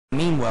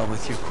well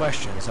with your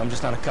questions. I'm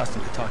just not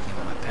accustomed to talking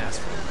about my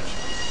past very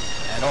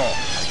much. At all,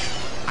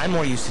 actually. I'm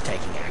more used to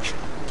taking action,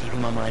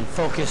 keeping my mind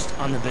focused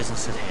on the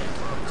business at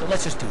hand. So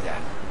let's just do that.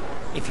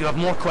 If you have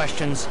more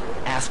questions,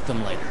 ask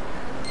them later.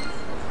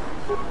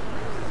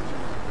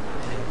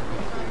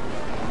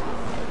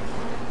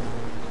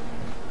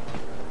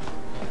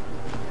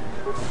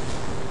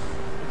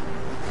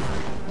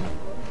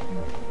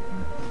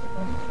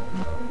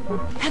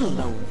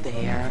 Hello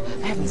there.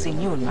 I haven't seen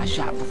you in my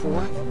shop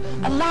before.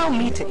 Allow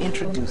me to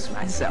introduce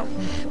myself.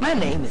 My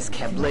name is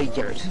Kebler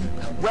Yurt.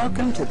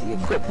 Welcome to the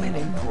Equipment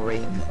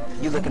Emporium.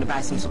 You looking to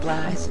buy some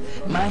supplies?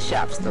 My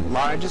shop's the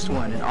largest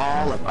one in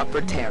all of Upper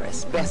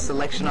Terrace. Best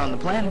selection on the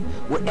planet.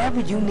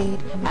 Whatever you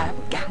need,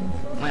 I've got.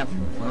 Well,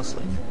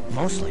 mostly.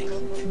 Mostly?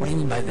 What do you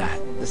mean by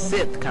that? The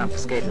Sith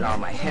confiscated all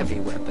my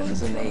heavy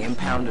weapons, and they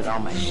impounded all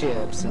my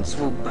ships and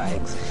swoop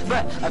bikes.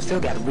 But I've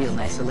still got a real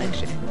nice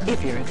selection,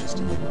 if you're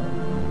interested.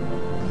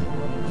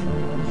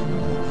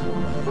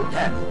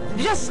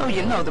 Just so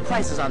you know, the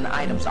prices on the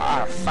items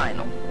are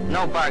final.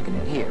 No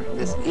bargaining here.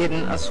 This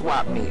isn't a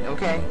swap meet,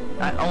 okay?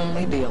 I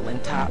only deal in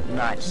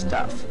top-notch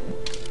stuff.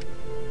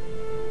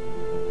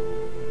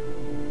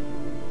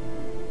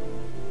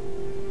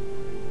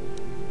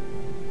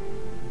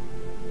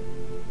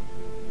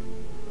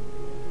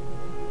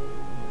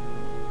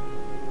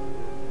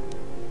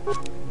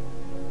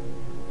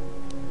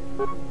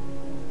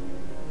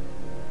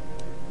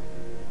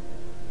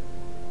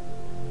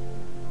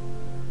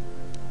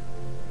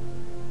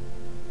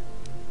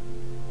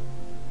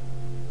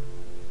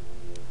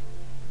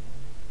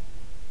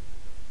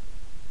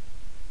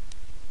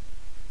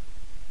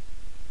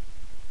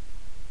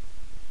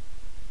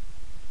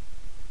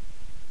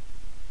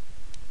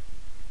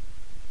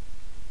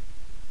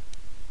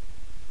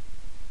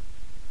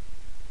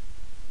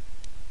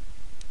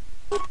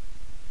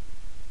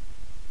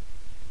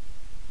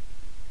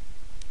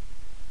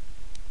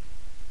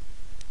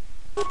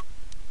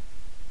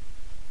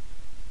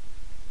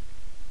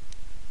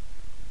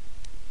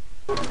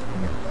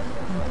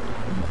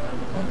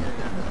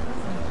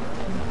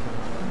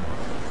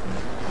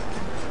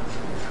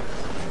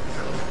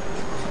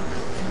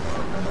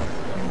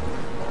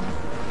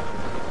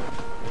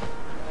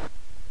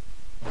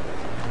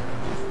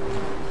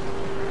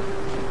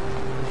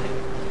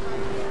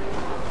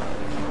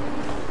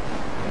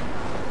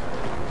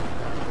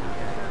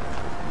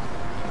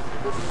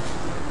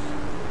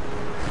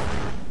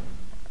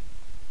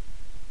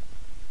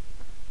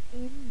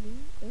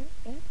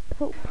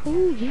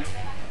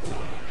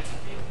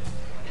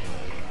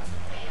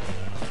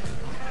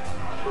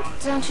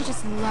 Don't you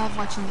just love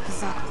watching the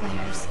Kazakh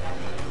players?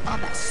 All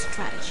that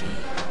strategy,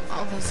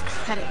 all those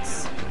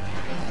credits.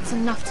 It's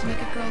enough to make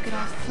a girl get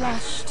all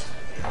flushed.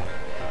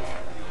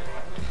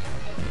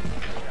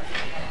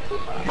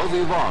 What do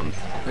you want?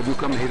 Have you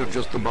come here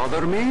just to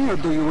bother me, or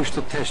do you wish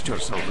to test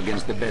yourself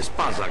against the best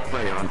Pazak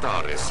player on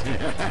Taris?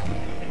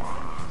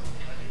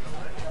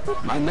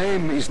 My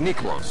name is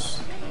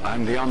Niklos.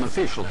 I'm the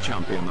unofficial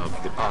champion of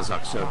the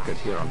Pazak circuit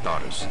here on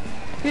Taris.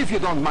 If you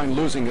don't mind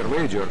losing your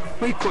wager,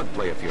 we could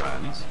play a few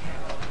hands.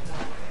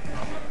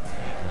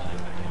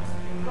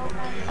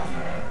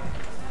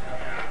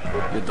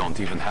 You don't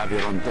even have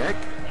your own deck?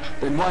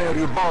 Then why are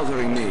you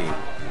bothering me?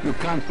 You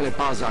can't play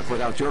Pazak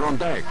without your own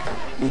deck.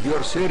 If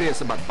you're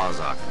serious about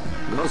Pazak,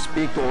 go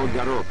speak to old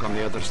Garuk on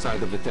the other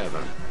side of the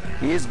tavern.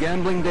 His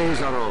gambling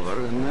days are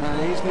over,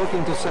 and he's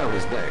looking to sell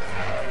his deck.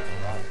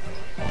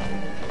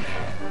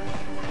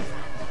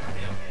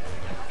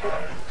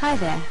 Hi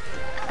there.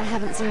 I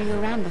haven't seen you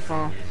around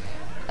before.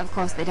 Of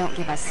course, they don't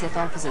give us Sith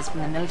officers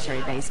from the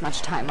military base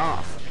much time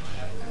off.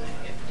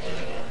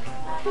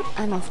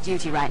 I'm off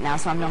duty right now,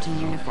 so I'm not in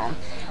uniform.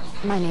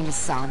 My name is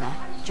Sana,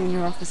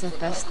 junior officer,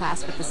 first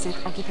class with the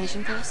Sith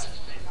occupation force.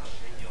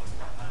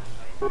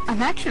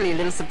 I'm actually a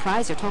little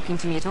surprised you're talking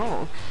to me at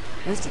all.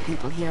 Most of the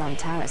people here on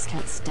Taris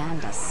can't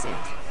stand us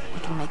Sith.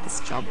 We can make this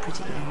job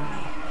pretty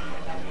lonely.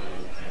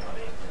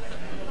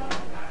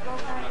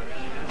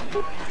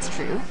 That's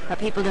true, but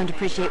people don't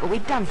appreciate what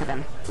we've done for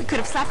them. We could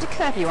have slapped a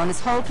curfew on this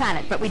whole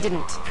planet, but we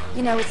didn't.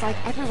 You know, it's like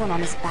everyone on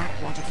this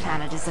backwater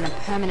planet is in a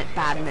permanent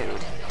bad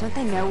mood. Don't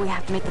they know we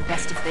have to make the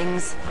best of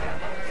things?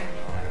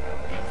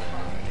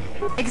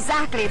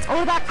 Exactly, it's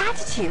all about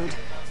attitude.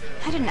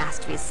 I didn't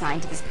ask to be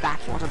assigned to this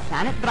backwater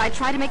planet, but I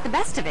try to make the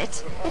best of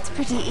it. It's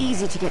pretty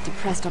easy to get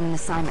depressed on an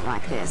assignment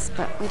like this,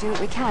 but we do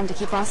what we can to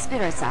keep our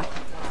spirits up.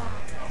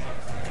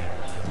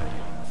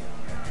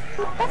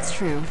 That's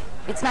true.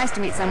 It's nice to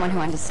meet someone who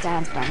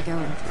understands what I'm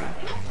going through.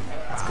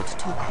 It's good to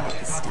talk about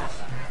this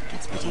stuff. It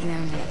gets pretty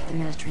lonely at the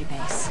military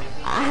base.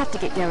 I have to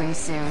get going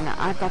soon.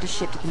 I've got a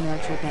ship to the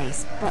military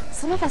base. But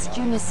some of us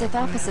junior Sith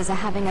officers are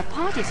having a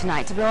party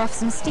tonight to blow off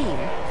some steam.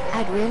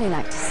 I'd really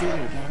like to see you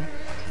again.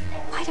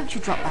 Why don't you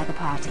drop by the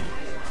party?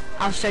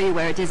 I'll show you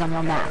where it is on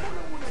your map.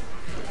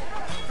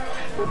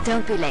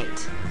 Don't be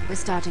late. We're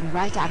starting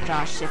right after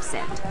our shift's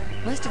end.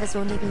 Most of us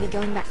won't even be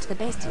going back to the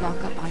base to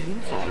lock up our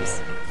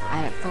uniforms.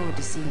 I look forward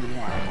to seeing you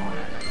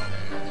there.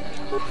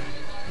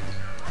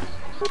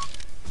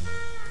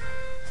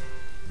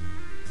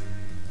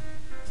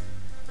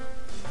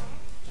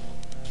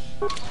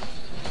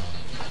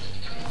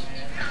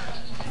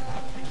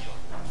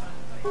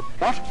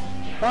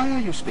 Why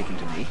are you speaking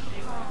to me?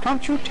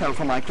 Can't you tell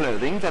from my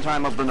clothing that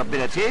I'm of the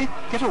nobility?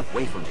 Get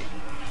away from me.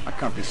 I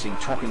can't be seen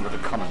talking with a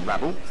common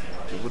rabble.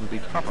 It wouldn't be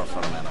proper for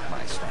a man of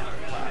my stamp.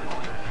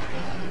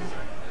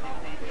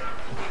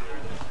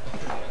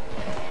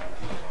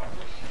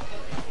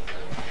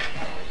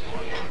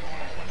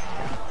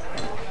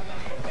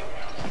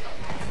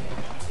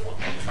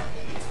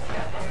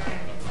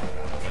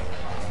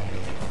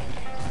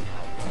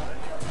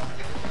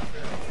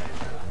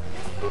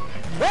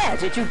 Where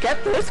did you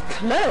get those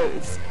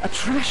clothes? A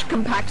trash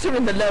compactor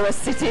in the lower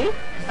city?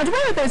 And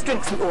where are those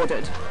drinks you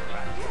ordered?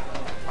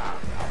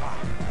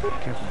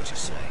 Careful what you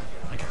say.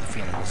 I get the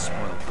feeling this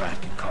spoiled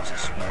brat can cause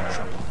us more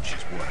trouble than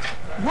she's worth.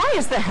 Why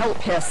is the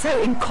help here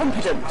so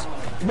incompetent?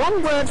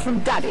 One word from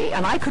Daddy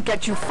and I could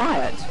get you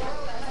fired.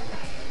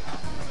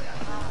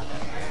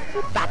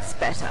 That's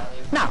better.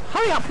 Now,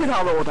 hurry up with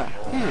our order.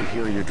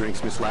 Here are your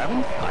drinks, Miss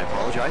Lavin. I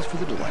apologize for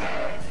the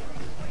delay.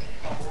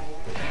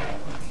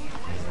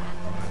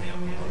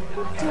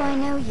 Do I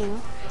know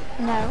you?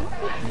 No?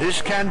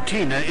 This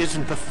cantina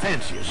isn't the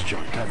fanciest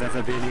joint I've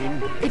ever been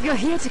in. If you're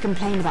here to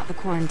complain about the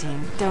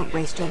quarantine, don't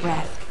waste your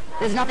breath.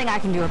 There's nothing I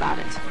can do about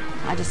it.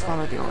 I just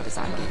follow the orders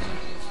I'm given.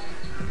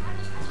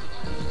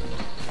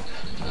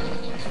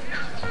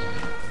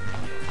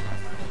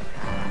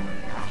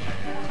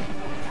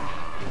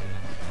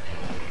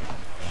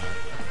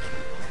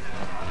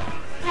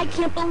 I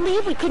can't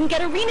believe we couldn't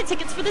get arena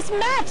tickets for this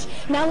match.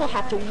 Now we'll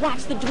have to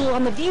watch the duel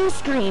on the view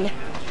screen.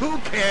 Who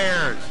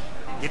cares?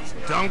 It's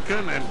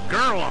Duncan and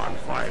Gerlon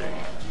fighting.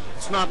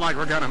 It's not like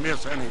we're gonna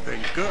miss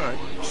anything good.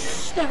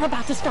 Shh, they're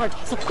about to start,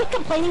 so quit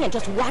complaining and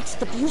just watch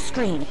the view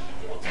screen.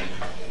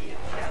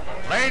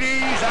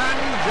 Ladies and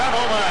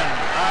gentlemen,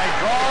 I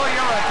draw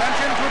your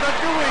attention to the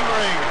dueling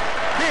ring.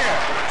 Here,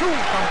 two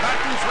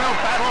combatants will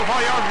battle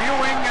for your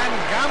viewing and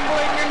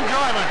gambling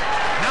enjoyment.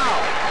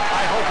 Now,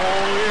 I hope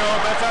all your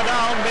bets are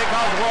down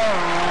because we're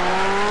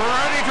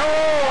ready to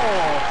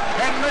roll.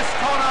 In this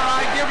corner,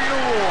 I give you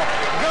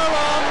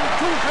Gerlon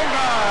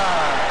Two-Finger.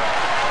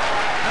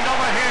 And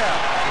over here,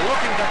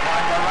 looking to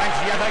climb the ranks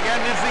yet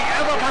again, is the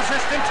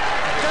ever-persistent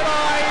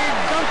Jedi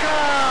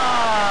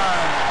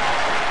Duncan.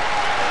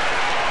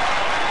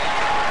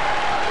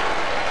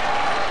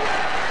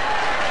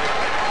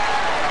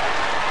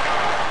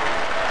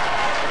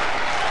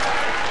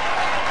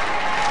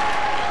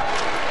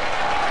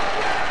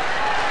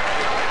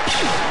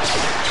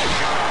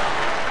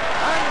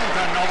 And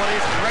to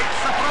nobody's great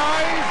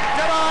surprise,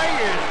 Jedi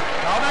is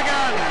down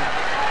again.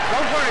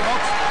 Don't worry,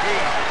 folks.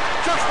 He's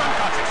just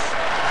unconscious.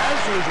 As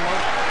usual,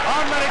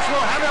 our medics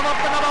will have him up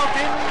and about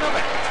in a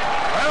bit.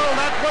 Well,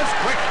 that was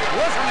quick,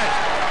 wasn't it?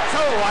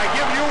 So I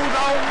give you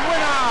the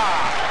winner,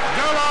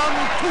 Gerlon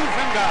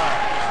Two-Finger.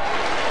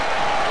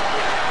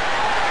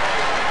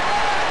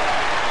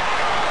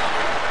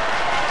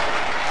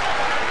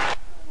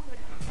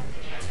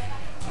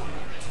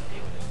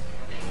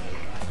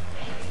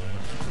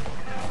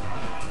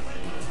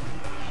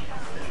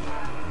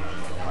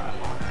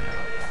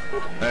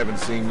 I haven't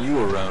seen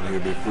you around here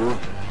before.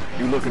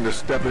 You looking to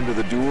step into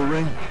the duel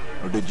ring?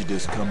 Or did you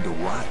just come to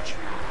watch?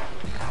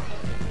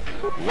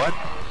 What?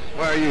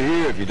 Why are you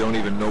here if you don't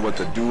even know what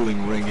the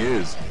dueling ring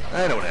is?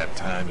 I don't have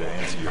time to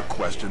answer your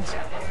questions.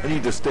 I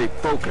need to stay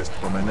focused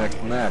for my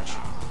next match.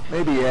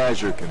 Maybe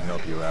Azure can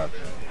help you out.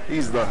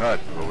 He's the Hutt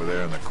over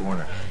there in the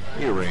corner.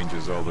 He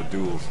arranges all the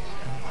duels.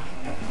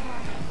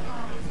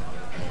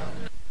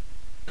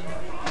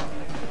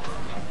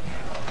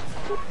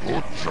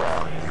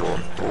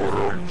 Utsaanion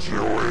turun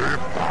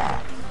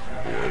siuipa.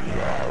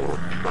 Elä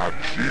onna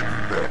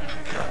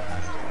sinnekkä.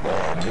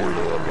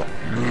 Aamulla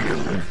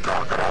niilun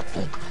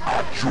kakratuk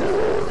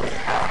ajor.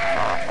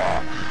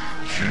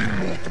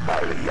 Sinut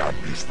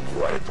maljapist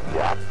voit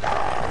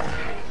vapaa.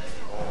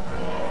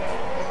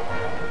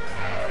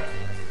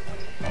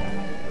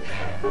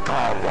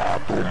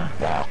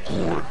 Kavatumpa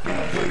kurpi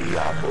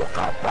heija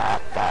muka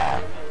papaa.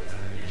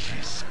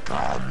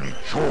 Siskaani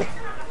jo.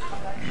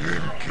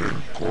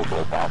 Inkin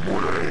konova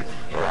mure,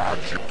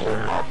 raatsi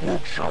tonga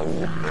puksa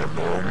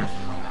unnenon.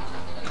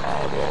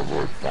 Kaava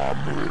voi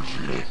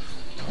pamyrsli,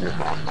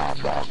 kumanga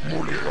bak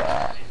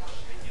mulira.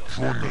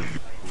 Suni.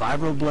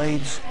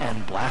 Vibroblades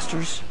and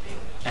blasters,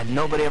 and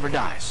nobody ever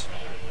dies.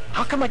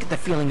 How come I get the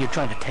feeling you're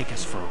trying to take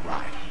us for a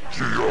ride?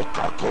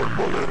 Sijoka ton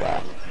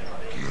mulira.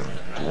 Kien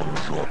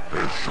konjo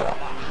pesa,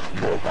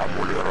 nova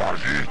mulira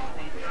si.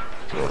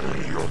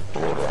 Terion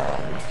tora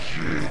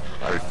si,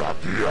 ai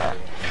tatia.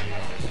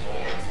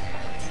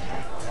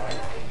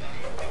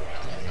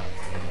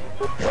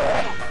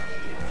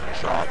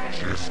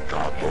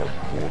 Satsiskaton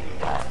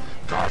putta,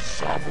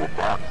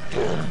 kassavuta,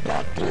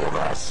 tonta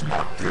toras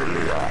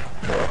matelia,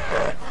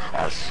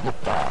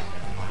 asuta.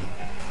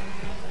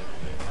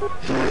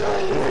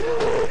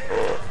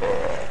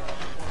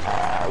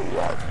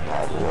 Awan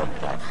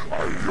narota,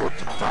 aiot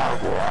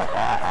tavoa,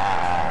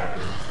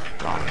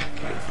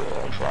 kaikki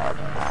tovan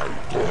nai,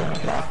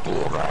 tonta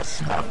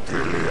toras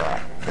matelia,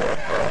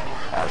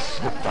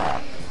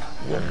 asuta.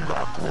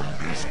 Unga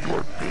kundis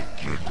tuol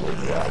pikki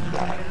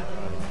kuljana.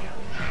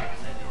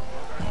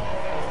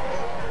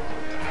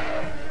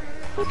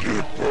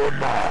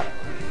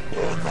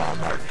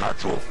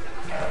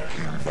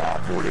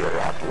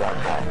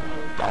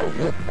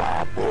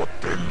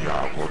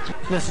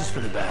 This is for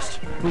the best.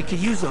 We could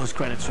use those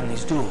credits from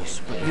these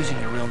duels, but using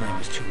your real name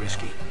is too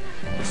risky.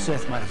 The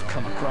Sith might have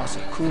come across a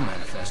crew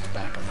manifest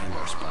back on the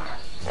Endor Spire.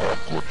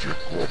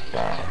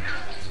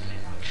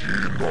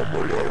 Chino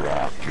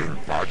mulera king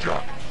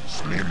paja,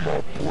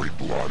 slimo puit